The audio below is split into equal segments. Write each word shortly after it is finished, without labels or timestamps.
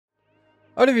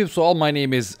Howdy people, my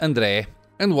name is André,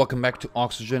 and welcome back to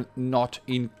Oxygen Not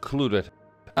Included.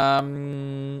 I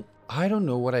don't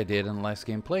know what I did in the last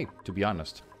gameplay, to be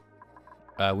honest.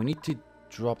 We need to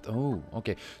drop... Oh,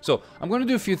 okay. So, I'm going to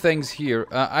do a few things here.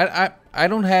 I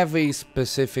don't have a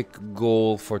specific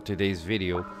goal for today's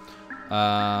video.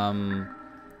 But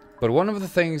one of the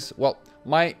things... Well,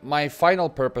 my final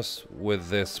purpose with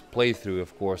this playthrough,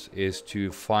 of course, is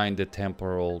to find the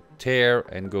temporal tear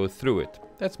and go through it.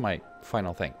 That's my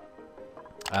final thing.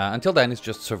 Until then, it's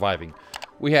just surviving.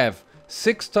 We have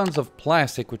 6 tons of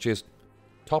plastic, which is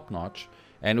top-notch,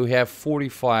 and we have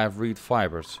 45 reed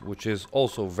fibers, which is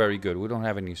also very good. We don't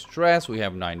have any stress, we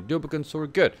have 9 duplicants, so we're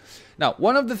good. Now,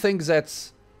 one of the things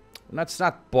that's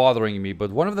not bothering me,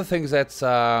 but one of the things that's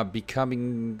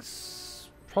becoming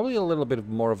probably a little bit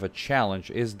more of a challenge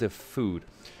is the food.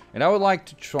 And I would like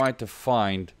to try to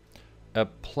find a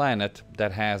planet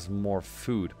that has more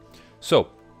food. So,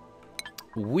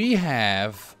 we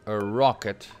have a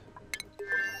rocket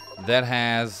that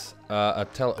has a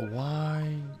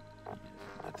Why?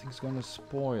 That thing's gonna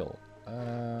spoil.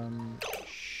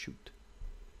 Shoot.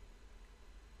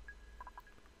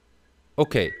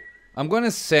 Okay, I'm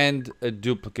gonna send a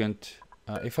duplicate.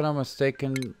 If I'm not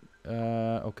mistaken,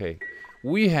 okay.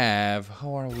 We have...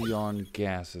 How are we on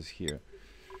gases here?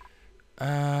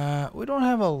 We don't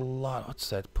have a lot. What's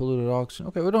that? Polluted oxygen.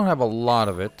 Okay, we don't have a lot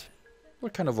of it. We're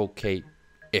kind of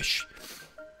okay-ish.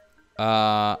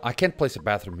 I can't place a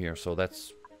bathroom here, so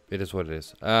it is what it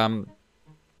is.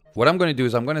 What I'm going to do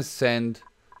is I'm going to send...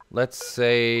 Let's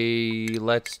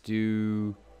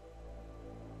do...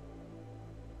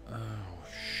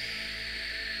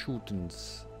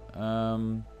 Shootings.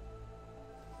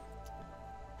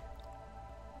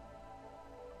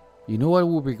 You know what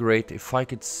would be great? If I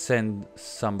could send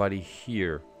somebody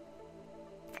here.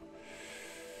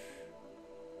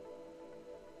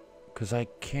 Because I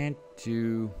can't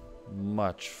do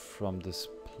much from this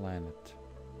planet.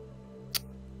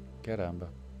 Caramba.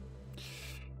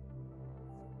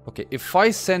 Okay, if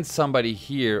I send somebody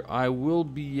here, I will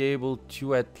be able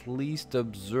to at least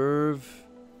observe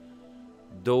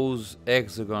those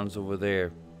hexagons over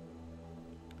there.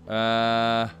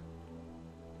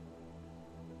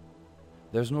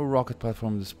 There's no rocket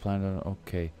platform on this planet.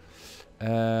 Okay.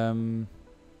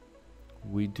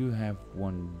 We do have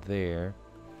one there.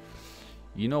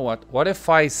 You know what? What if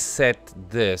I set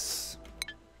this?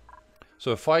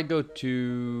 So if I go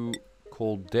to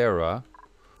Caldera,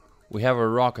 we have a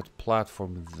rocket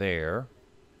platform there.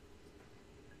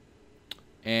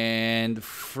 And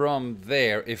from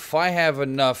there, if I have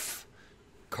enough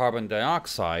carbon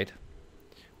dioxide...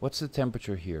 What's the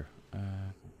temperature here?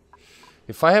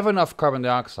 If I have enough carbon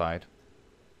dioxide,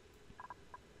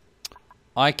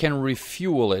 I can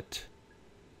refuel it,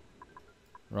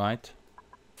 right?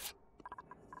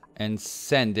 And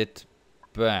send it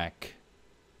back.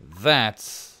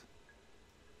 That's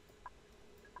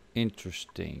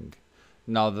interesting.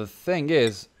 Now the thing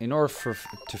is, in order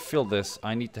to fill this,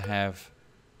 I need to have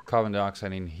carbon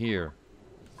dioxide in here.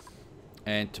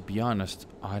 And to be honest,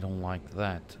 I don't like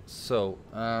that. So,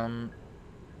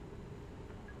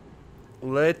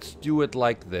 let's do it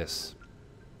like this.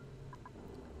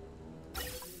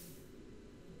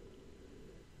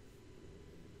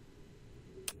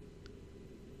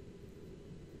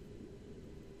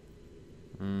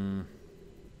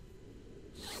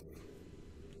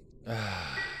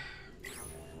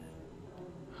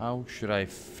 How should I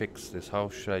fix this? How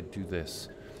should I do this?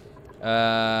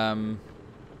 How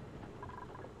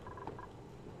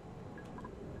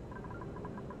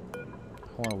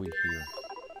are we here?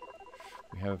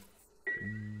 We have...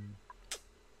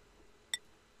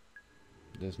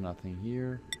 there's nothing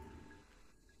here.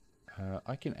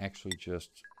 I can actually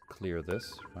just clear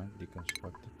this, right?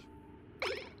 Deconstruct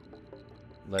it.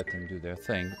 Let them do their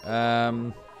thing.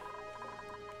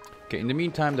 Okay, in the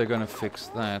meantime, they're gonna fix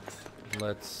that.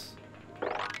 Let's...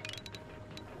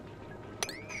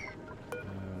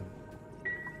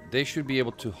 they should be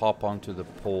able to hop onto the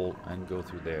pole and go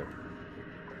through there.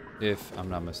 If I'm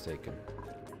not mistaken.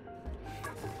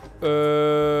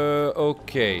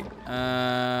 Okay.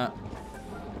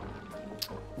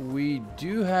 We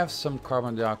do have some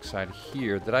carbon dioxide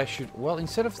here that I should... Well,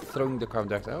 instead of throwing the carbon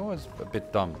dioxide... I was a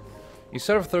bit dumb.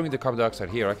 Instead of throwing the carbon dioxide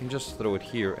here, I can just throw it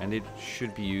here and it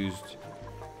should be used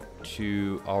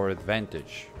to our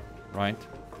advantage, right?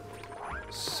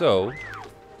 So,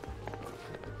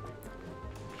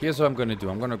 here's what I'm going to do.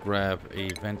 I'm going to grab a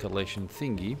ventilation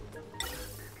thingy.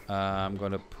 I'm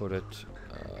going to put it...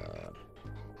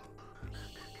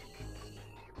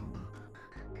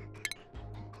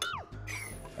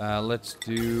 let's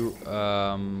do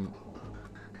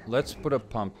let's put a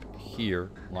pump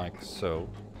here, like so.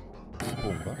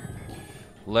 Boomba.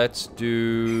 Let's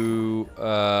do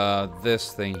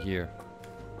this thing here.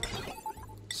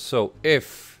 So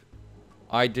if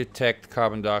I detect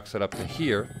carbon dioxide up to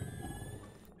here,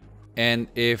 and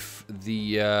if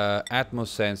the Atmos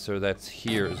sensor that's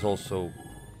here is also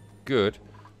good,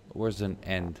 where's an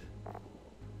end?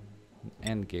 An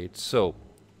end gate. So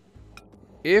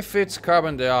if it's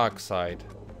carbon dioxide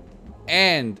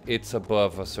and it's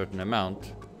above a certain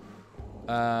amount,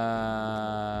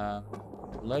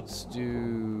 let's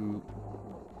do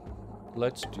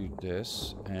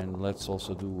this, and let's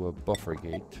also do a buffer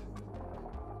gate.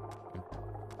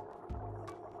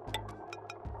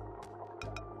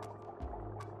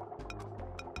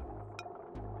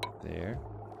 There.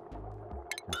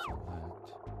 Cancel that.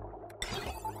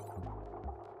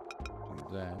 Do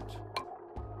that.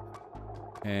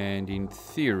 And in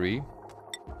theory,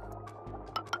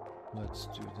 let's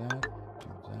do that, do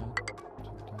that,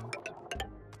 do that.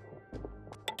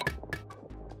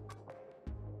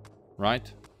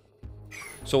 Right?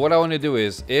 So what I want to do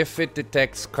is, if it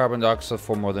detects carbon dioxide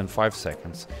for more than 5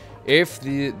 seconds, if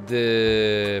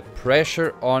the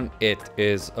pressure on it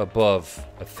is above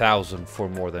 1000 for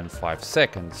more than 5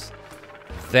 seconds,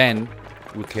 then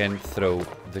we can throw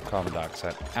the carbon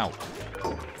dioxide out.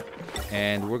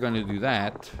 And we're going to do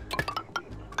that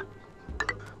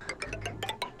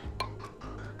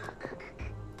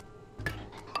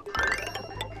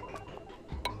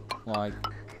like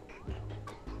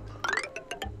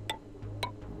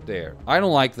there. I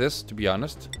don't like this, to be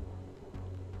honest.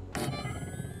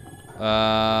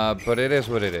 But it is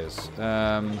what it is.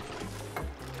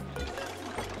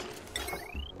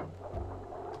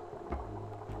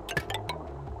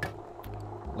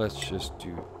 Let's just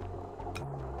do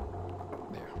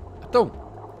there. Don't.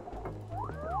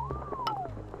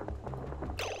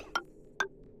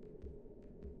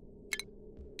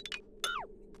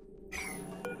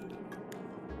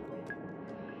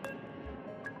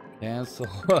 Cancel.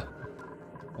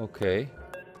 Okay.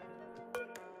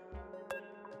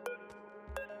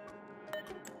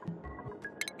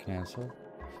 Cancel.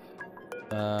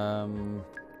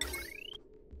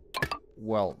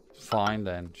 Well, fine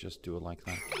then. Just do it like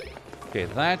that. Okay,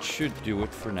 that should do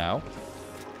it for now.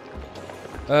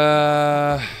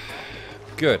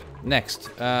 Good. Next.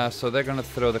 So they're gonna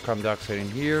throw the carbon dioxide in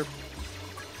here.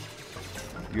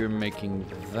 You're making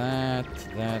that.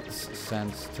 That's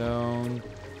sandstone.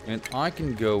 And I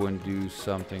can go and do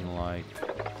something like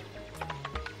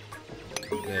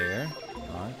there.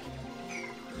 Right.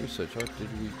 Research. What did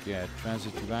we get?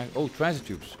 Transit tube. Oh, transit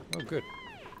tubes. Oh, good.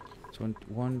 So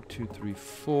 1, 2, 3,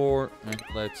 4, and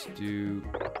let's do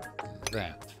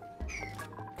that.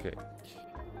 Okay.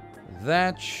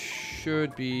 That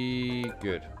should be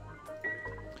good.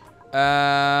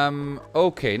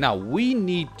 Okay, now we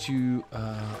need to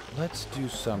let's do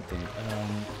something.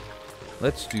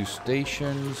 Let's do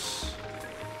stations.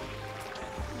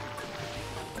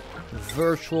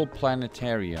 Virtual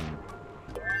planetarium.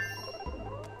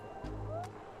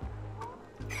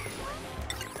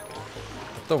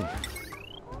 Don't.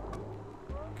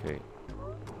 Okay.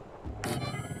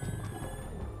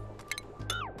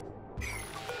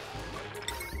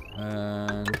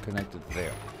 And connect it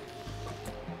there.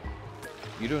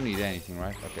 You don't need anything,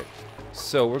 right? Okay.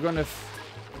 So we're gonna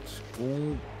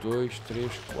 1, 2, 3,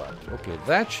 4. Okay,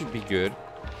 that should be good.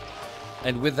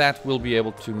 And with that, we'll be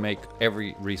able to make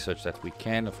every research that we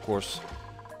can. Of course,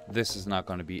 this is not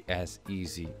going to be as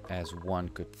easy as one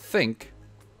could think.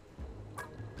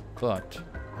 But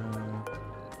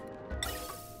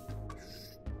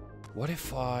what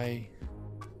if I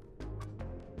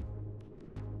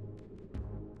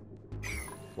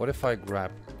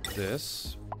grab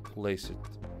this, place it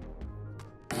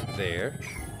there,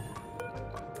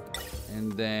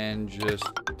 and then just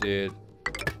did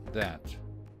that?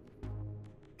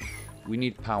 We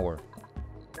need power.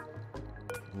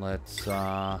 Let's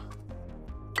okay.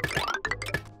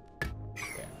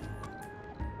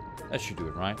 That should do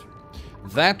it, right?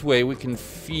 That way we can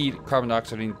feed carbon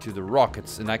dioxide into the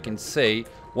rockets, and I can say,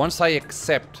 once I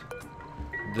accept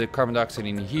the carbon dioxide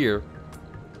in here,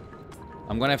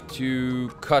 I'm gonna have to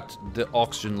cut the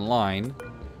oxygen line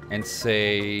and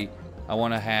say I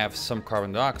want to have some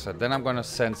carbon dioxide. Then I'm gonna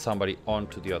send somebody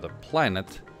onto the other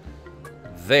planet.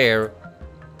 There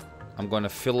I'm gonna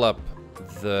fill up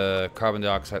the carbon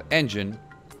dioxide engine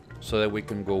so that we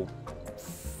can go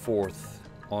forth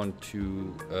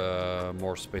onto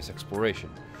more space exploration.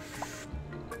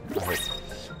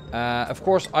 Of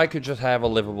course, I could just have a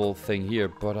livable thing here,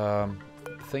 but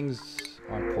things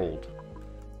are cold.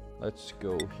 Let's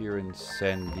go here and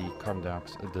send the carbon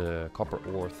dioxide, the copper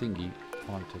ore thingy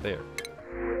onto there.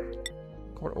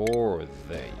 Copper ore,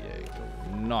 there you go.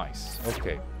 Nice.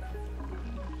 Okay.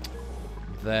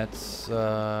 That's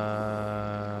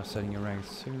setting your rank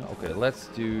signal. Okay, let's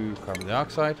do carbon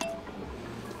dioxide.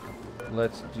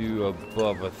 Let's do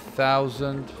above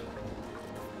 1,000.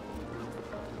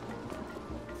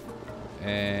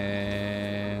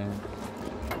 And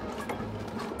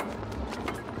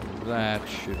that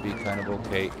should be kind of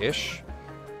okay-ish.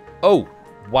 Oh,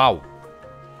 wow.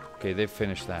 Okay, they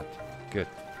finished that. Good.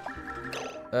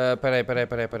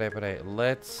 Peraí.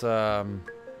 Let's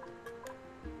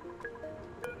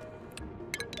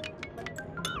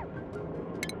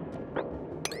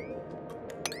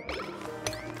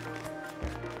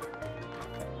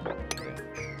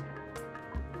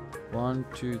One,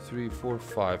 two, three, four,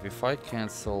 five. If I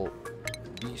cancel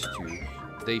these two,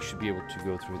 they should be able to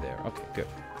go through there. Okay, good.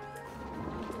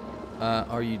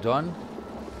 Are you done?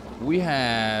 We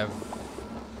have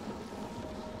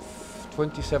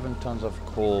 27 tons of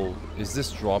coal. Is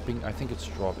this dropping? I think it's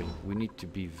dropping. We need to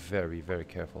be very, very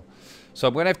careful. So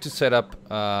I'm going to have to set up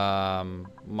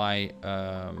my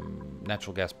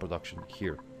natural gas production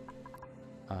here.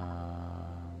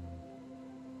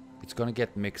 It's going to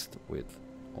get mixed with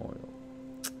oil.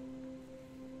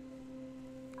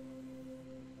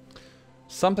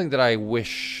 Something that I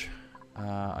wish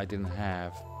I didn't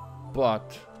have,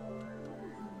 but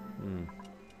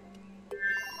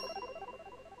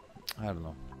I don't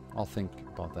know. I'll think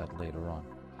about that later on.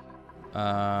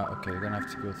 Okay, we're gonna have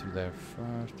to go through there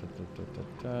first.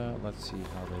 Let's see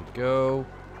how they go.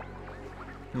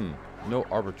 No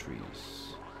arbor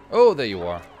trees. Oh, there you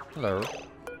are. Hello.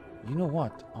 You know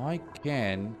what? I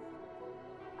can...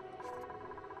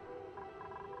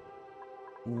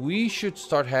 We should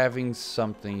start having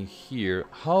something here.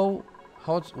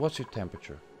 What's your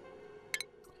temperature?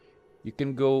 You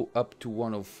can go up to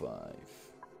 105.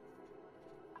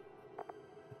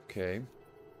 Okay.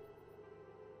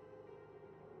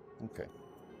 Okay.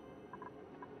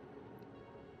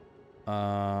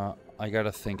 I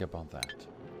gotta think about that.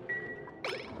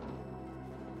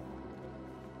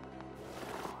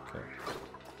 Okay.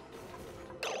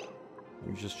 Let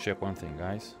me just check one thing,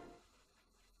 guys.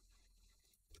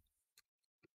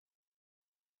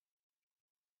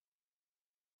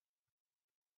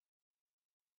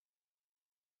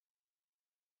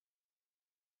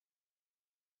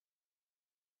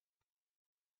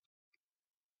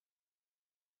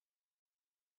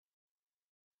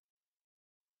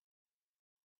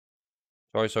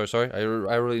 Sorry.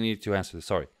 I really need to answer this.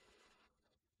 Sorry.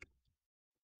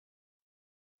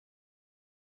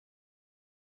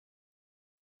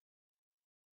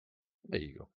 There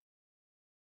you go.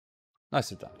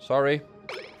 Nice and done. Sorry.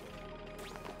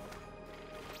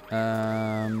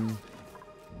 Done.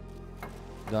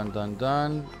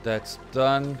 That's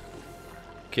done.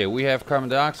 Okay, we have carbon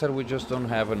dioxide. We just don't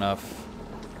have enough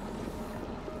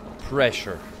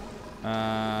pressure.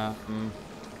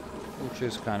 Which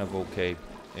is kind of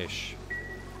okay-ish.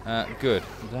 Good.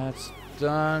 That's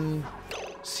done.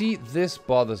 See, this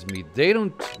bothers me. They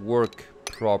don't work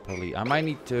properly. I might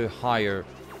need to hire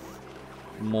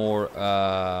more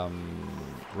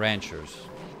ranchers.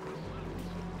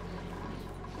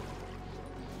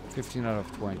 15 out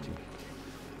of 20.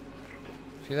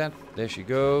 See that? There she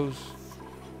goes.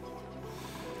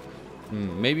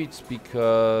 Maybe it's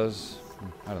because...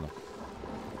 I don't know.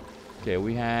 Okay,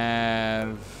 we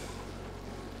have...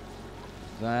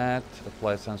 that.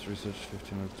 Applied science research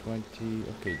 15 out of 20.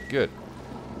 Okay, good.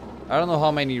 I don't know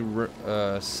how many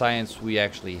science we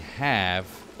actually have.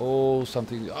 Oh,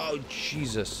 something... Oh,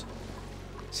 Jesus.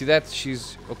 See that?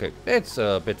 She's... Okay, it's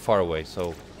a bit far away,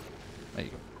 so... There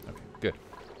you go. Okay, good.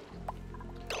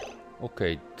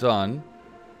 Okay, done.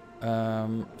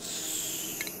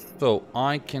 So,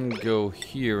 I can go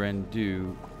here and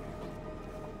do...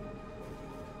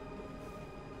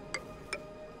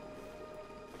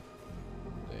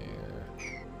 There.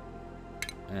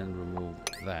 And remove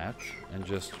that. And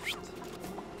just... Okay.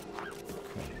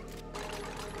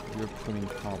 You're putting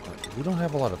copper. We don't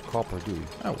have a lot of copper, do we?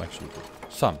 Oh, actually,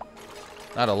 some.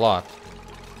 Not a lot,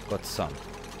 but some.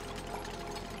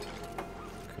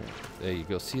 Okay, there you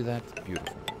go. See that?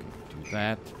 Beautiful. Okay, do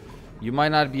that. You might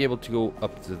not be able to go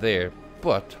up to there,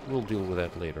 but we'll deal with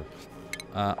that later.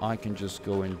 I can just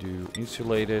go and do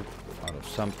insulated out of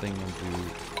something and do...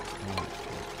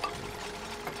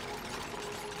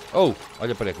 Oh!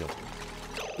 Olha para aquilo.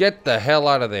 Get the hell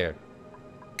out of there.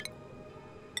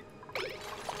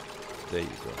 There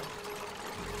you go.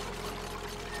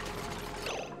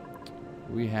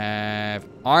 We have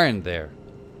iron there.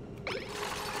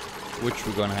 which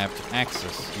we're gonna have to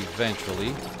access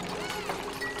eventually.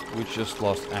 We just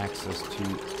lost access to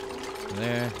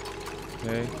there.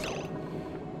 Okay.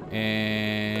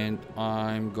 And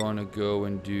I'm gonna go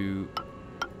and do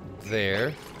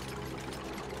there.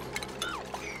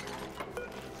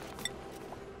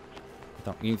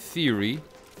 Now, in theory,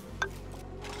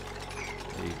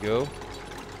 there you go.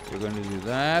 We're gonna do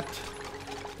that.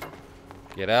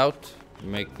 Get out,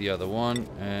 make the other one,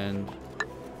 and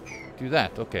do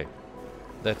that. Okay.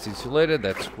 That's insulated,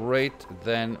 that's great.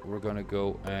 Then we're gonna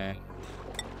go and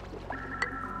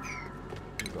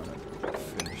we're gonna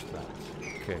finish that.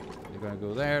 Okay, you're gonna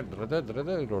go there.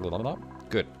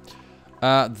 Good.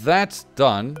 That's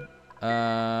done.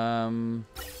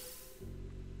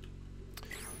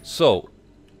 So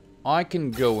I can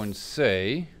go and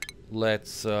say,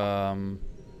 let's remove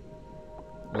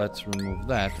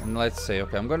that, and let's say,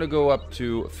 okay, I'm gonna go up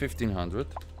to 1500.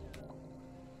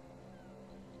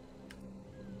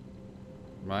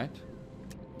 Right?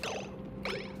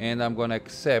 And I'm gonna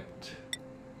accept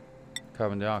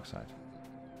carbon dioxide.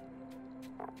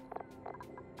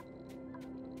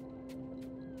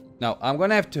 Now, I'm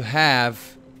gonna have to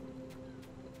have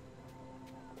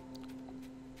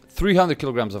 300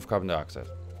 kilograms of carbon dioxide.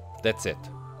 That's it.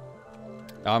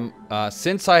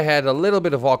 Since I had a little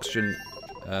bit of oxygen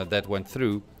that went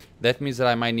through, that means that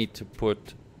I might need to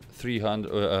put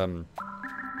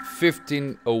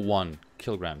 1501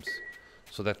 kilograms.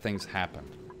 So that things happen.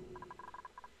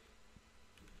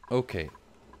 Okay.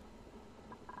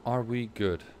 Are we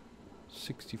good?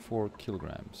 64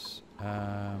 kilograms.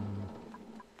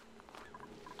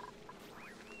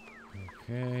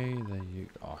 Okay, there you...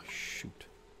 Oh, shoot.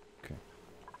 Okay.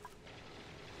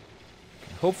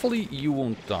 Hopefully you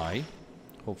won't die.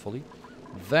 Hopefully.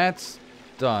 That's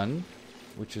done,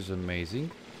 which is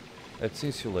amazing. That's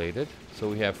insulated. So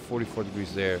we have 44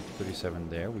 degrees there, 37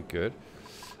 there. We're good.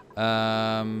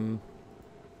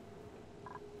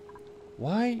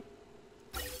 Why?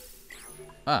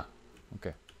 Ah,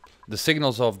 okay. The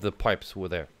signals of the pipes were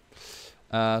there.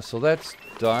 So that's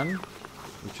done,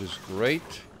 which is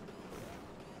great.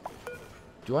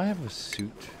 Do I have a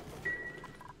suit?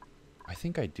 I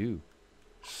think I do.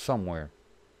 Somewhere.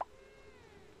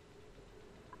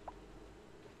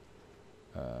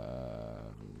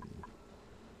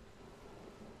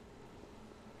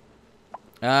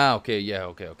 Ah, okay, yeah,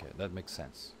 okay, that makes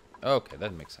sense. Okay,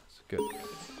 that makes sense. Good.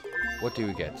 What do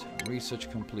we get?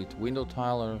 Research complete. Window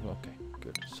tile. Okay,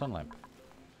 good. Sun lamp.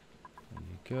 There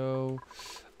you go.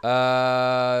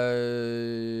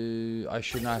 I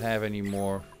should not have any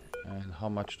more. And how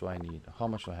much do I need? How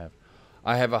much do I have?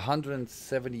 I have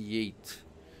 178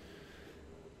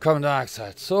 carbon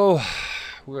dioxide. So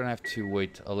we're gonna have to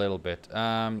wait a little bit.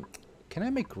 Can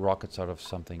I make rockets out of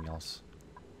something else?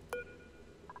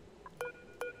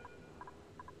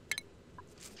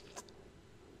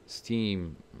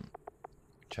 Steam,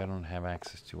 which I don't have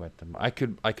access to at the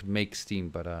moment. I could make steam,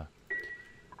 but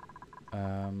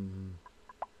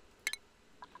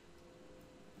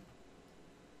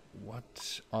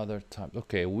what other type?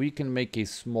 Okay, we can make a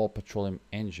small petroleum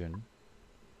engine.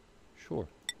 Sure.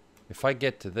 If I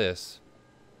get to this,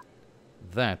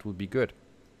 that would be good.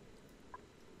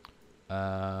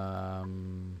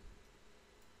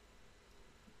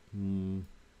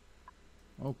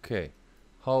 Okay.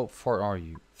 How far are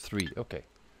you? 3. Okay.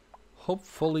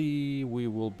 Hopefully we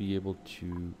will be able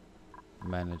to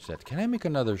manage that. Can I make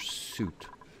another suit?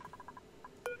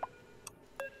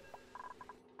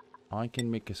 I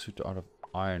can make a suit out of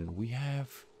iron. We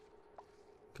have...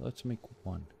 Okay, let's make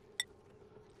one.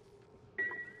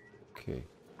 Okay.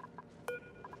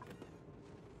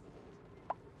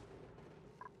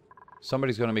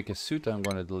 Somebody's gonna make a suit. I'm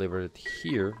gonna deliver it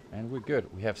here, and we're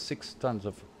good. We have 6 tons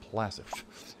of plastic.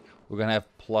 We're gonna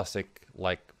have plastic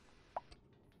like...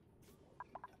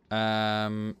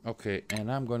 okay, and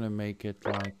I'm gonna make it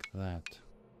like that.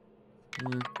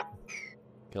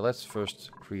 Okay, let's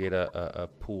first create a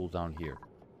pool down here.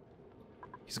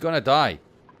 He's gonna die.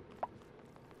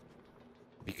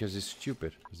 Because he's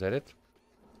stupid. Is that it?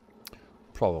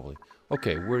 Probably.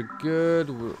 Okay, we're good.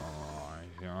 We're... Oh,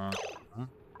 yeah.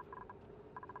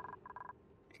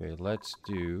 Okay, let's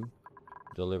do...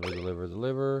 Deliver.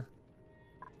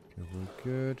 Okay, we're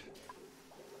good.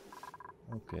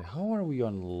 Okay, how are we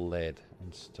on lead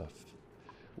and stuff?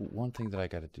 Ooh, one thing that I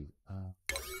gotta do.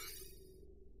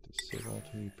 Disable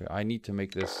auto repair. I need to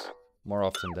make this more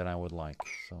often than I would like.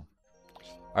 So,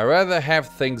 I'd rather have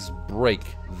things break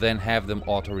than have them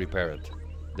auto repair it.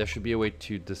 There should be a way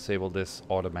to disable this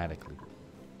automatically.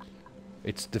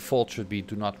 Its default should be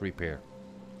do not repair.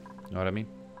 You know what I mean?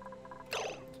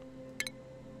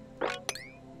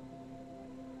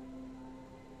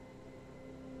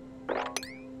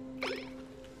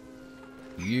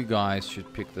 you guys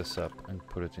should pick this up and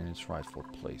put it in its rightful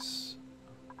place.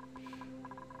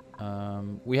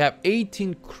 We have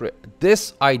 18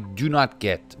 this I do not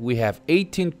get. We have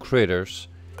 18 critters,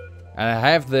 and I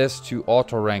have this to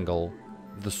auto-wrangle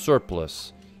the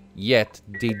surplus, yet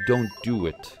they don't do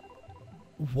it.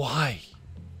 Why?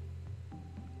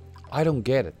 I don't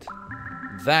get it.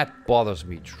 That bothers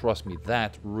me. Trust me,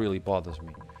 that really bothers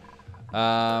me.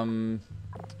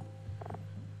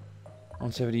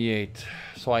 178.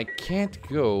 So I can't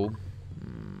go.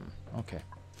 Okay.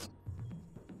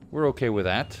 We're okay with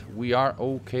that. We are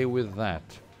okay with that.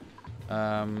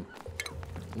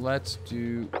 Let's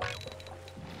do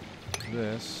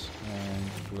this and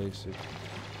place it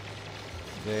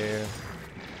there,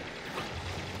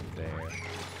 there,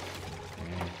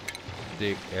 and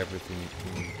dig everything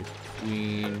in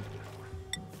between.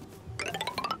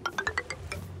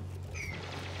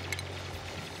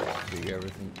 Dig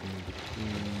everything in between.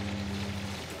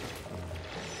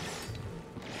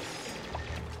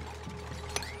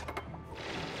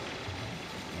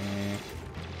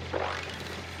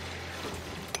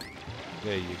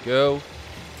 There you go.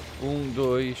 1,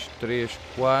 2, 3,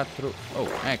 4.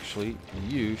 Oh, actually,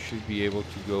 you should be able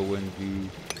to go and do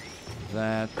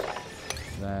that,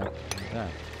 that, and that.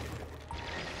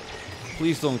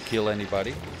 Please don't kill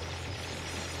anybody.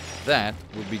 That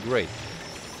would be great.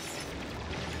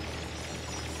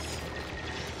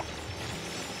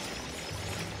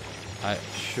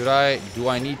 Do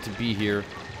I need to be here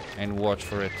and watch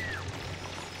for it?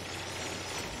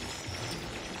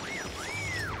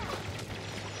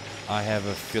 I have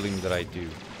a feeling that I do.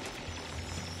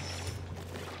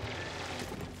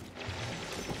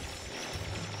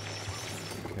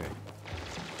 Okay.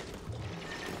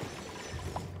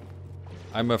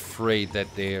 I'm afraid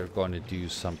that they are going to do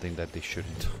something that they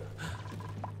shouldn't.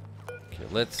 Okay,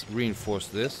 let's reinforce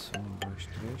this.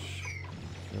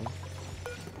 Okay.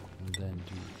 And then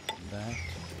do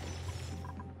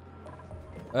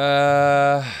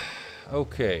that.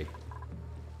 Okay.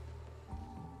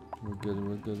 We're good,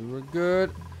 we're good, we're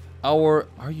good.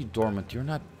 Are you dormant? You're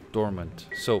not dormant.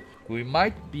 So, we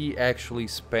might be actually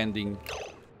spending...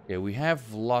 Yeah, we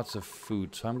have lots of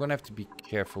food, so I'm gonna have to be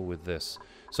careful with this.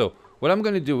 So, what I'm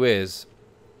gonna do is...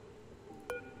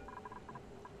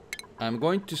 I'm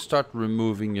going to start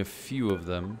removing a few of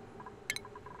them.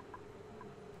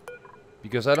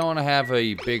 Because I don't want to have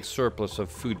a big surplus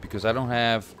of food, because I don't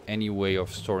have any way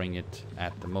of storing it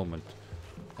at the moment.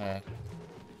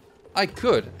 I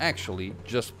could actually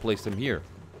just place them here.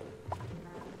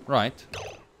 Right.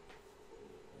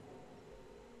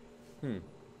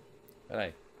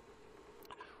 Right.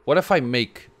 What if I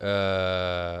make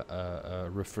a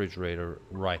refrigerator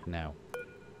right now?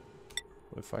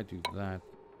 What if I do that?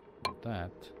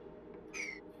 That.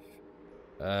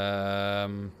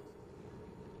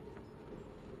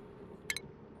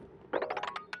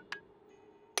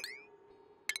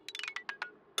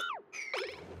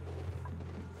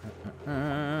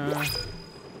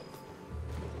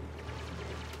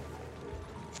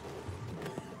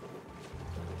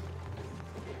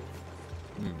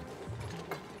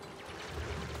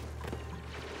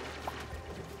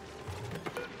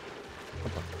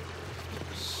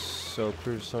 So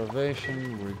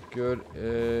preservation, we're good.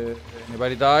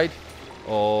 Anybody died?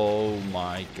 Oh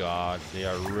my god, they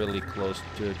are really close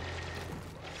to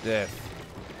death.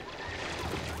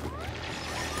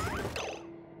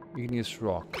 Igneous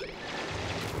rock.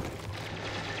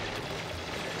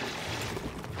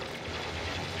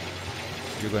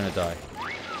 You're gonna die.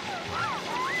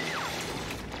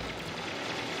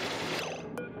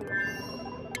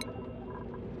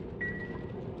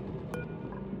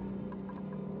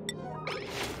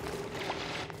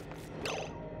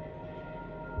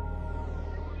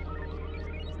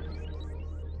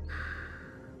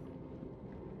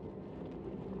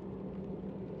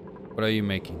 What are you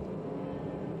making?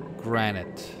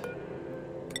 Granite.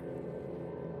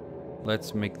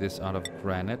 Let's make this out of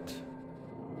granite.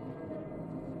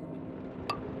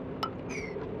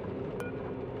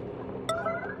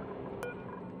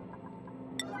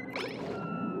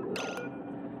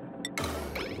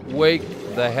 Wake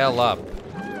the hell up.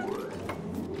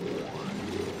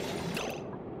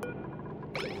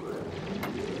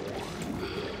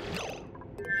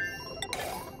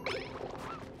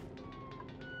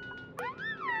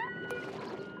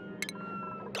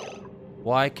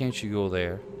 Why can't you go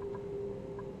there?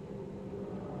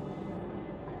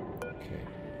 Okay.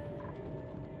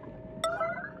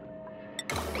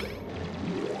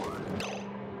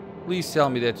 Please tell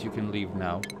me that you can leave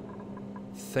now.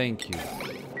 Thank you.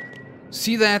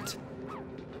 See that?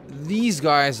 These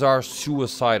guys are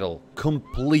suicidal.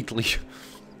 Completely.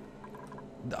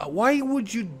 Why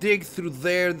would you dig through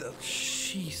there?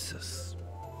 Jesus.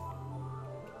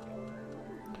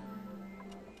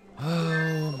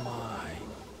 Oh my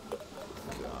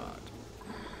god.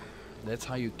 That's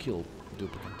how you kill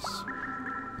duplicates.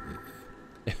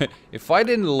 If I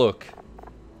didn't look,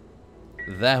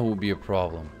 that would be a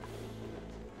problem.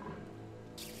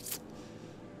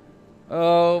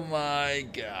 Oh my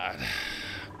god.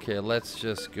 Okay, let's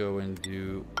just go and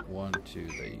do 1, 2.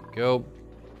 There you go.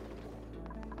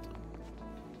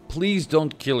 Please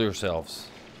don't kill yourselves.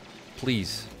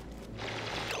 Please.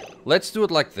 Let's do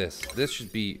it like this. This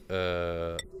should be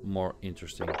more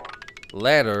interesting.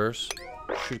 Ladders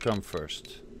should come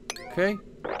first. Okay?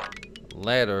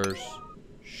 Ladders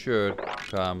should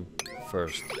come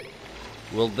first.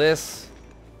 Will this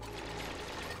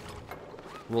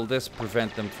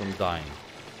prevent them from dying?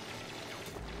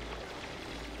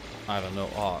 I don't know.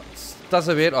 Oh, dat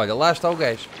is weer. Oh, de laatste ook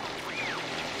eens.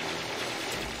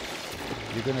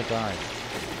 You're gonna die.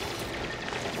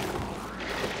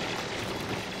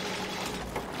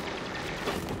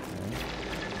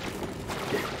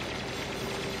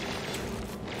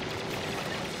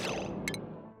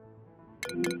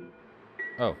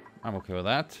 Oh, I'm okay with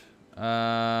that.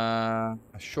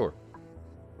 Sure.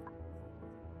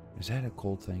 Is that a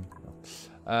cold thing?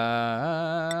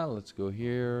 No. Let's go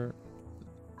here.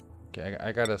 Okay,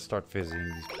 I gotta start visiting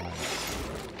these planets.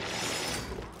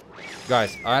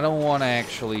 Guys, I don't want to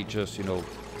actually just, you know,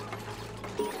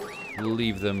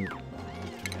 leave them.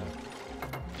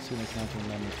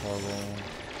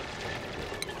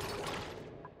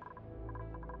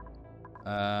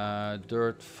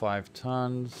 Dirt 5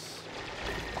 tons.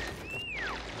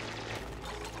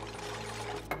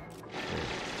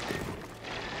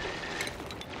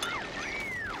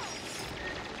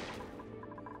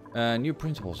 New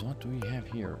principles. What do we have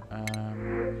here?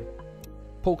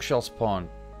 Poke shell spawn.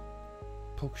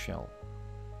 Poke shell.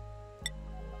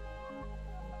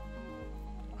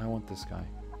 I want this guy.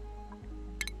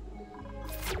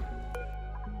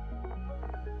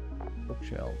 Poke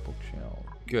shell, poke shell.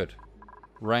 Good.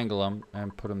 Wrangle him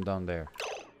and put him down there.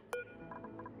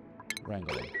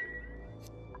 Wrangle him.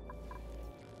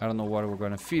 I don't know what we're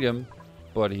gonna feed him,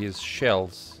 but his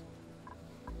shells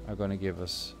are gonna give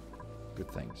us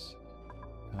good things.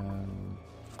 14,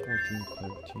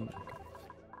 13.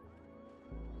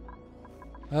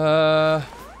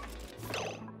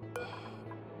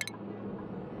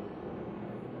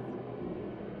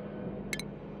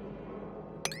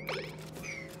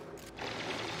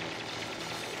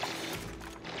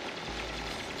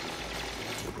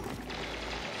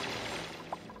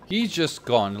 He's just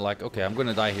gone, like, okay, I'm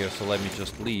gonna die here, so let me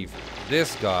just leave.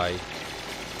 This guy...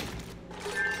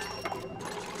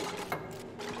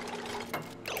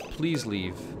 Please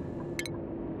leave.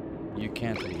 You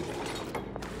can't leave.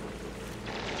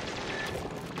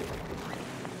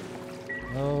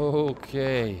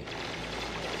 Okay.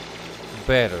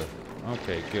 Better.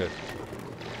 Okay, good.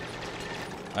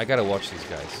 I gotta watch these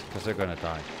guys, because they're gonna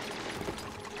die.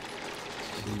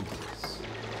 Jesus.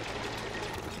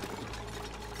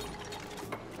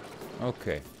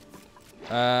 Okay.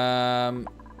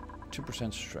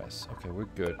 2% stress. Okay, we're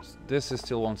good. This is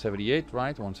still 178,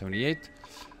 right? 178.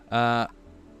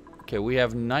 Okay, we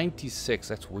have 96.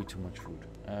 That's way too much food.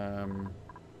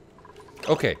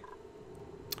 Okay.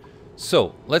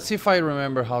 So, let's see if I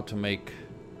remember how to make...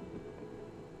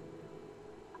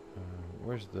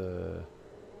 where's the...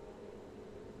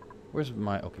 Where's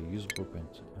my... Okay, use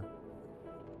blueprint.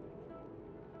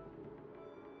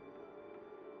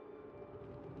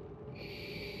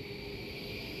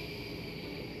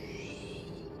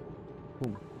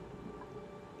 Boom.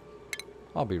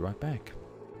 I'll be right back.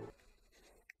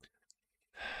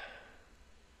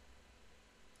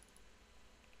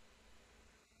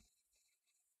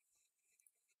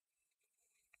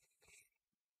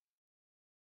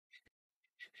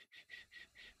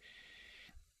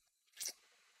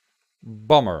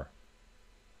 Bummer.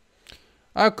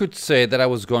 I could say that I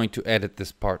was going to edit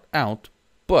this part out,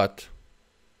 but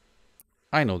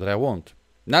I know that I won't.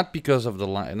 Not because of the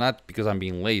not because I'm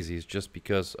being lazy. It's just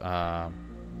because I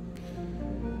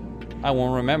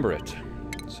won't remember it.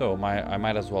 So I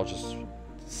might as well just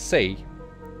say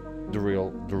the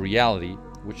reality,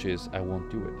 which is I won't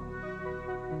do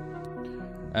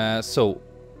it. So,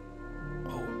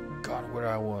 oh God, where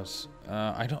I was.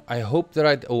 I hope that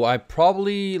I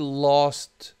probably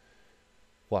lost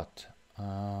what?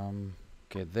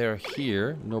 Okay, they're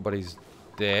here. Nobody's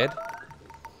dead.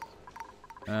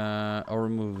 I'll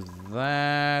remove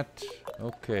that.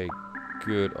 Okay,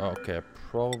 good. Okay,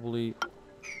 probably.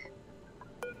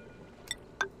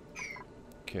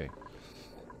 Okay.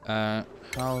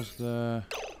 how's the...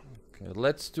 Okay,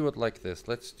 let's do it like this.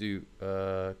 Let's do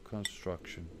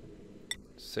construction.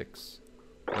 6.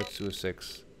 Let's do a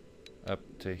 6 up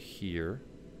to here.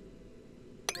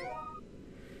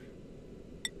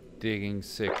 Digging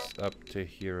 6 up to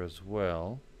here as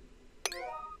well.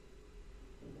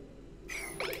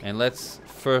 And let's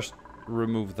first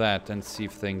remove that and see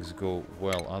if things go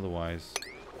well otherwise.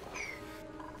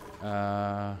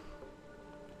 Okay,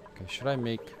 should I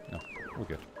make... No, we're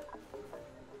good.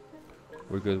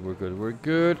 We're good, we're good, we're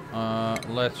good.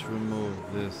 Let's remove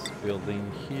this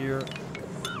building here.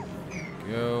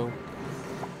 Go.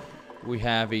 We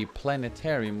have a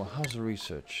planetarium. How's the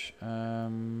research?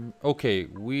 Okay,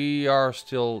 we are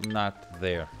still not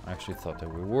there. I actually thought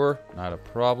that we were. Not a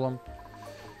problem.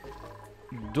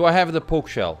 Do I have the poke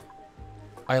shell?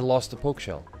 I lost the poke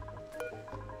shell.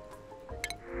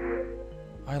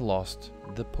 I lost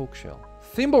the poke shell.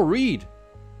 Thimble reed!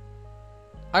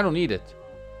 I don't need it.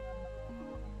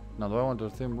 Now, do I want the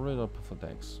thimble reed or for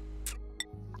thanks?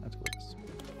 Let's go with this.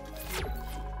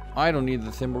 I don't need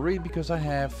the thimble reed because I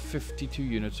have 52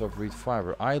 units of reed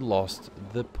fiber. I lost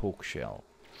the poke shell.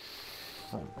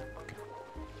 Oh, okay.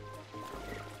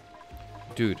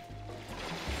 Dude,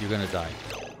 you're gonna die.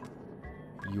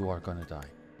 You are gonna die.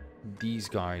 These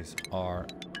guys are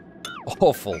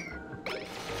awful.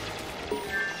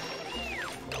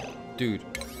 Dude.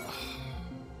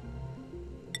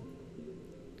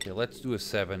 Okay, let's do a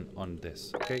 7 on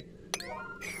this, okay?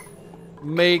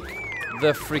 Make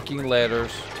the freaking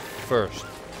ladders first.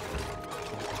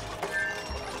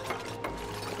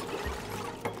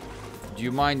 Do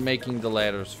you mind making the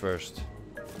ladders first?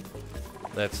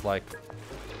 That's like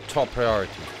top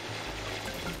priority.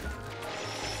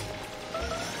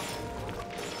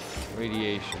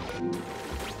 Radiation.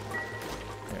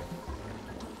 Okay.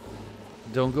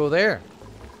 Don't go there.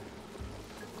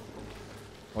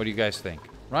 What do you guys think?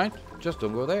 Right? Just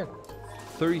don't go there.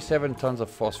 37 tons of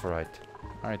phosphorite.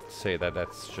 I'd say that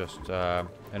that's just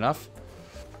enough.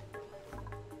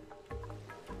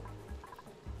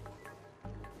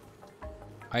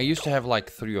 I used to have like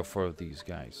 3 or 4 of these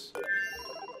guys.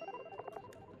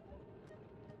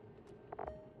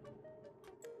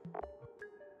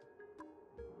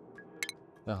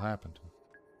 What happened?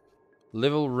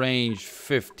 Level range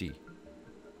 50.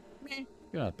 Meh,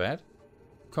 you're not bad.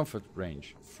 Comfort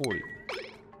range 40.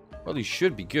 Well, you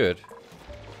should be good.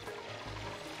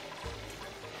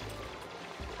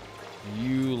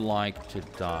 You like to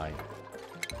die.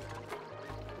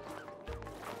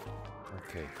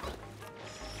 Okay.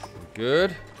 We're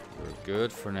good. We're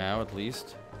good for now, at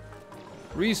least.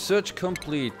 Research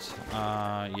complete.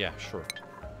 Yeah, sure.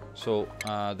 So,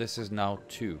 this is now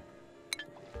 2.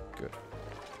 Good.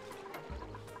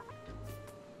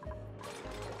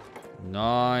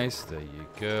 Nice. There you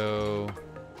go.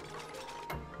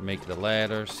 Make the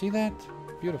ladder. See that?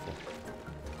 Beautiful.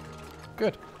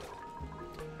 Good.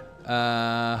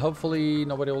 Hopefully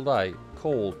nobody will die.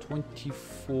 Coal,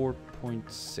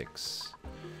 24.6.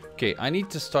 Okay, I need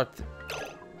to start...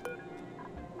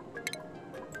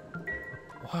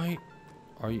 Why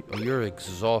are you... Oh, you're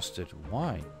exhausted.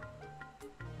 Why?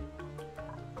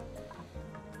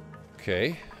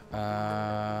 Okay.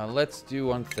 Let's do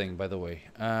one thing, by the way.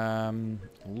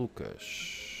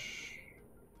 Lucas.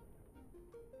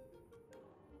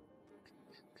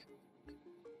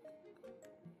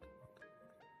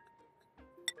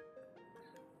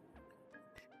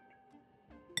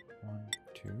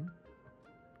 There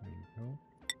you go.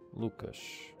 Lucas.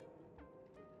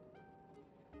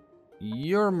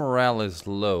 Your morale is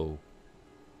low.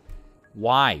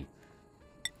 Why?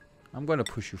 I'm gonna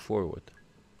push you forward.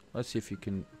 Let's see if you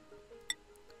can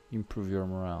improve your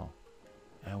morale.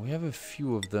 And we have a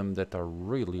few of them that are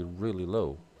really, really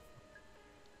low.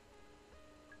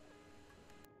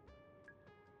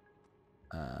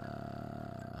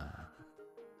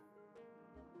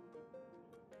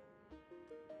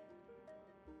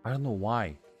 I don't know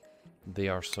why they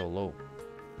are so low.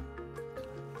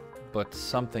 But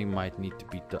something might need to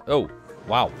be done. Oh,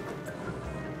 wow.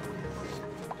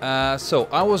 So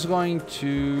I was going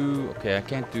to... Okay, I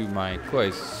can't do my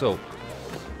quiz. So,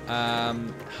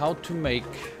 how to make...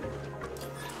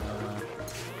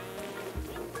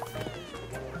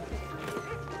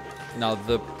 Now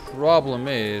the problem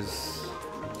is...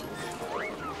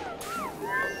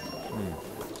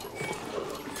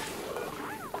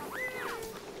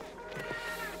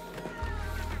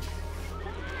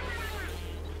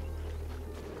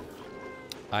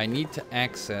 I need to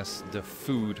access the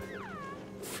food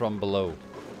from below,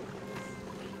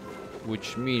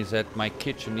 which means that my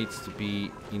kitchen needs to be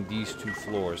in these 2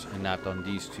 floors and not on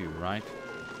these 2, right?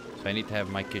 So I need to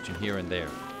have my kitchen here and there.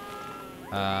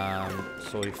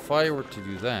 So if I were to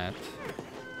do that,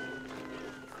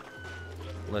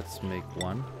 let's make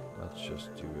one. Let's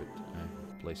just do it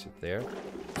and place it there.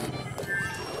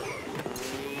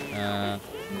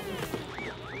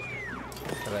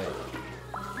 Right.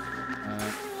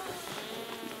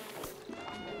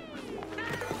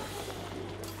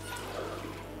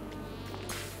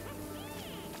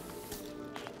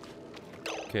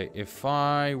 Okay, if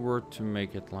I were to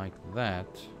make it like that.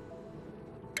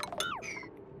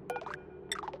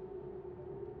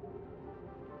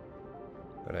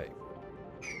 Right.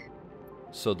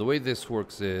 So the way this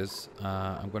works is,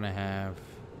 I'm gonna have.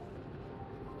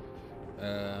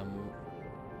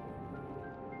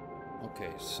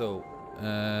 Okay, so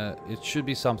it should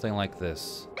be something like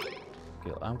this.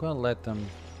 Okay, I'm gonna let them.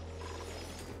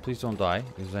 Please don't die.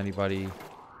 Is anybody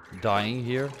dying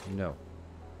here? No.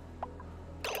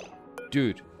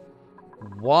 Dude,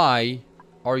 why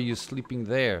are you sleeping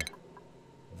there?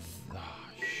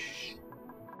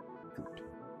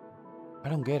 I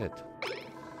don't get it.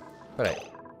 But hey,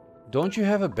 don't you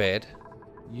have a bed?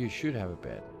 You should have a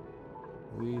bed.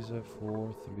 Luisa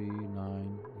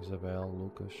 439, Isabel,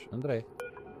 Lucas, André.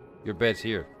 Your bed's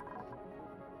here.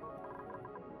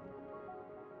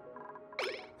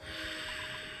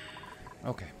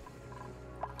 Okay.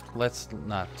 Let's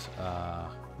not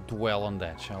dwell on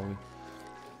that, shall we?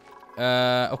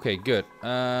 Okay, good.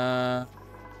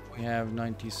 We have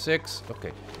 96.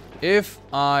 Okay. If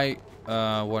I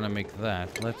want to make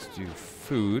that, let's do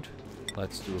food.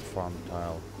 Let's do a farm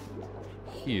tile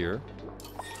here.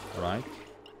 Right.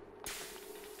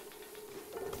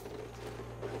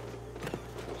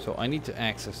 So I need to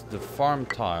access the farm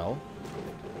tile.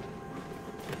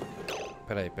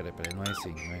 Peraí, não é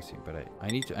assim, peraí.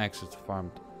 I need to access the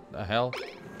farm... The hell?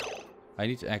 I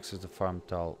need to access the farm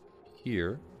tile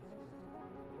here.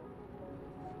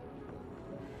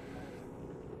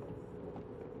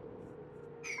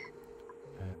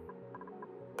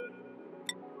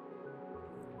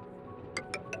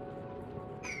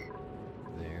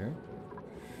 There.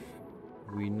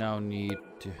 We now need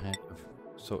to have...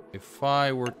 So if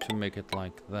I were to make it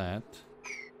like that...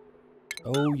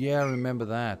 Oh yeah, remember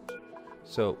that.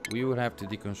 So we would have to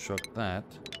deconstruct that.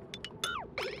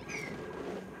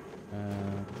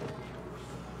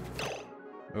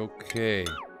 Okay.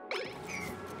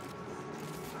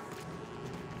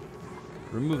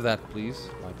 Remove that, please.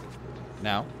 Like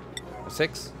now. A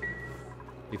 6,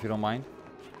 if you don't mind.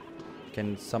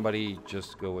 Can somebody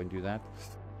just go and do that?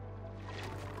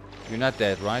 You're not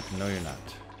dead, right? No, you're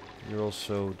not. You're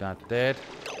also not dead.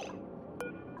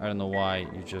 I don't know why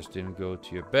you just didn't go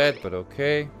to your bed, but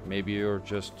okay. Maybe you're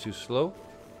just too slow.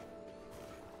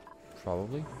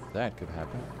 Probably. That could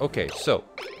happen. Okay, so.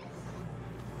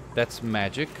 That's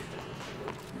magic.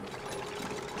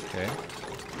 Okay.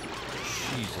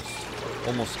 Jesus.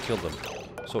 Almost killed them.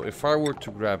 So if I were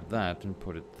to grab that and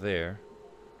put it there.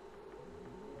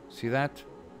 See that?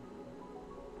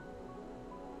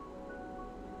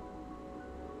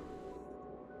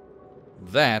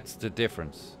 That's the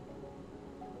difference.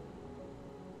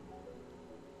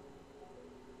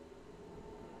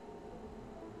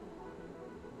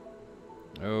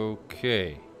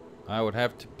 Okay. I would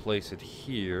have to place it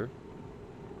here.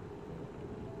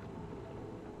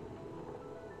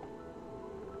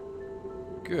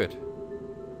 Good.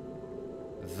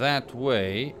 That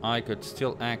way I could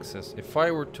still access. If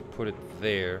I were to put it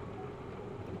there,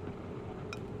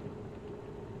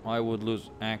 I would lose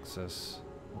access.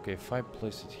 Okay, if I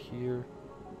place it here.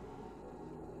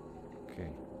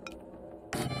 Okay.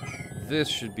 This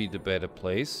should be the better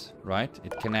place, right?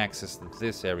 It can access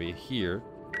this area here.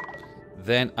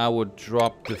 Then I would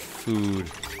drop the food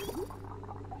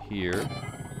here.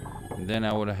 And then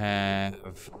I would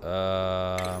have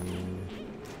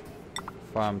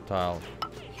farm tile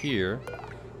here.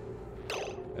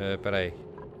 Peraí.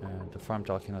 The farm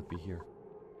tile cannot be here.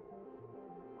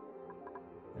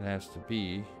 It has to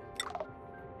be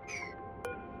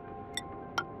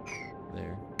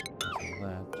there.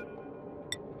 That.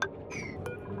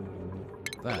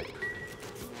 That.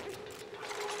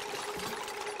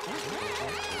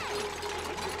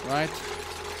 Right.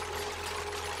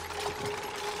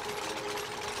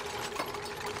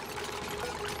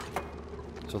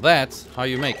 So that's how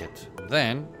you make it.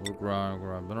 Then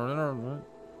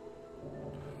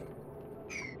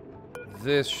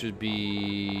this should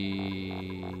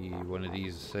be one of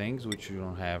these things, which you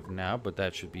don't have now, but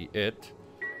that should be it.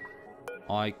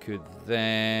 I could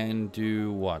then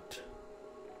do what?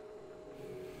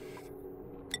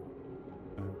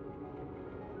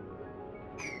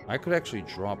 I could actually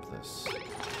drop this.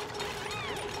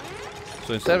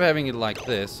 So instead of having it like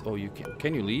this, oh, you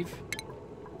can you leave?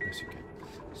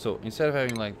 So instead of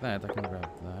having like that, I can grab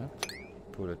that,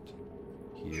 put it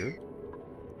here,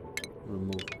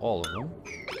 remove all of them.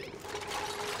 There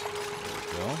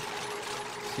we go.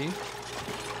 See?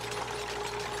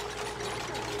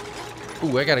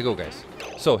 Ooh, I gotta go, guys.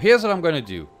 So here's what I'm gonna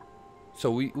do.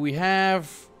 So we have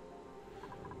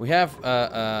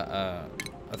a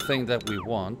thing that we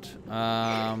want.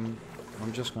 I'm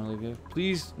just gonna leave it.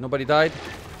 Please, nobody died.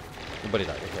 Nobody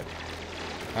died. Okay.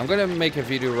 I'm gonna make a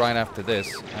video right after this,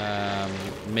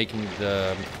 making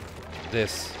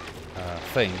this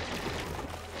thing,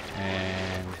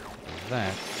 and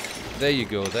that. There you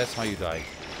go. That's how you die.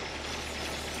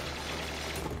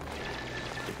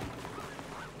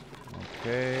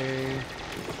 Okay.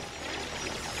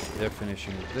 They're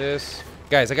finishing this.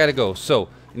 Guys, I gotta go. So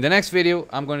in the next video,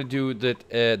 I'm gonna do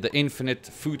the infinite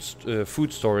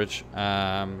food storage,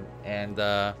 and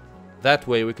that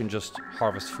way we can just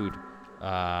harvest food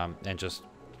and just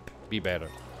be better.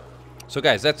 So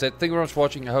guys, that's it. Thank you very much for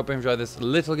watching. I hope you enjoyed this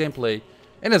little gameplay,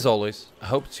 and as always, I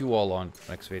hope to see you all on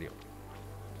next video.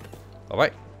 Bye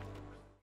bye.